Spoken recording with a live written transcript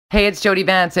Hey, it's Jody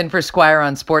Vance in for Squire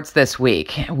on Sports this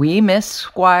week. We miss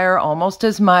Squire almost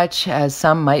as much as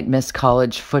some might miss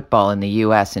college football in the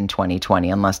U.S. in 2020,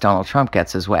 unless Donald Trump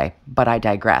gets his way. But I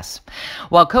digress.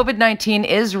 While COVID-19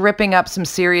 is ripping up some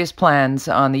serious plans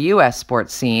on the U.S.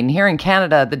 sports scene, here in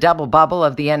Canada, the double bubble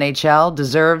of the NHL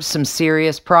deserves some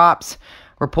serious props.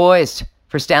 We're poised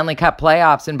for Stanley Cup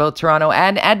playoffs in both Toronto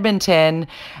and Edmonton.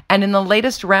 And in the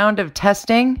latest round of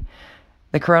testing,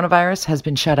 the coronavirus has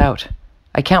been shut out.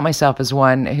 I count myself as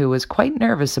one who was quite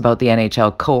nervous about the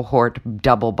NHL cohort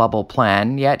double bubble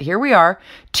plan, yet here we are,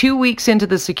 2 weeks into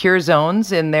the secure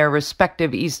zones in their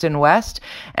respective East and West,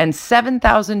 and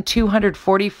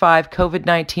 7,245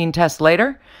 COVID-19 tests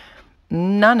later,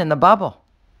 none in the bubble.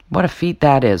 What a feat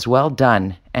that is. Well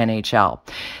done, NHL.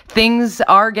 Things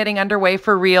are getting underway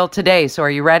for real today, so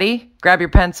are you ready? Grab your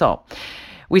pencil.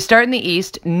 We start in the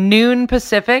East, noon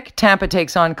Pacific, Tampa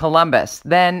takes on Columbus.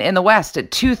 Then in the West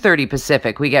at 2:30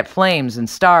 Pacific, we get Flames and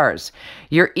Stars.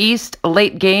 Your East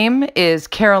late game is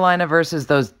Carolina versus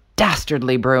those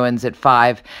dastardly Bruins at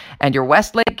 5. And your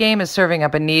West late game is serving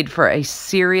up a need for a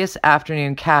serious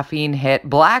afternoon caffeine hit.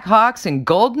 Blackhawks and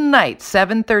Golden Knights,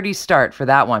 7:30 start for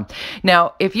that one.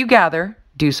 Now, if you gather,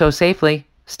 do so safely.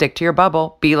 Stick to your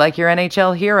bubble. Be like your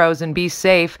NHL heroes and be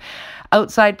safe.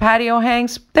 Outside patio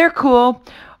hangs, they're cool.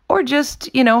 Or just,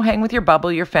 hang with your bubble,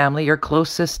 your family, your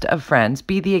closest of friends.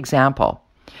 Be the example.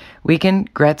 We can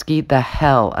Gretzky the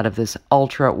hell out of this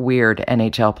ultra weird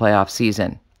NHL playoff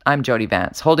season. I'm Jody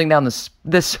Vance, holding down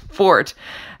this fort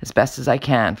as best as I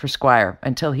can for Squire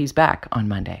until he's back on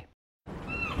Monday.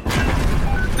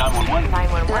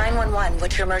 911. 911,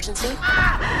 what's your emergency?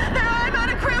 I'm on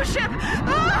a cruise ship!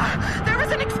 There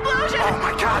was an explosion! Oh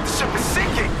my God, the ship is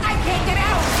sinking! I can't get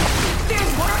out!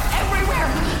 There's water everywhere!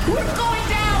 We're going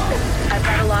down! I've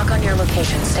got a lock on your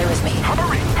location. Stay with me.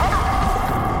 Hurry!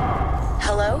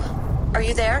 Hello? Are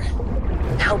you there?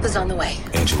 Help is on the way.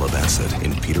 Angela Bassett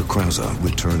and Peter Krause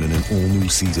return in an all-new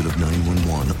season of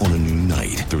 911 on a new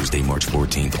night. Thursday, March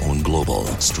 14th on Global.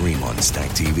 Stream on Stack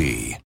TV.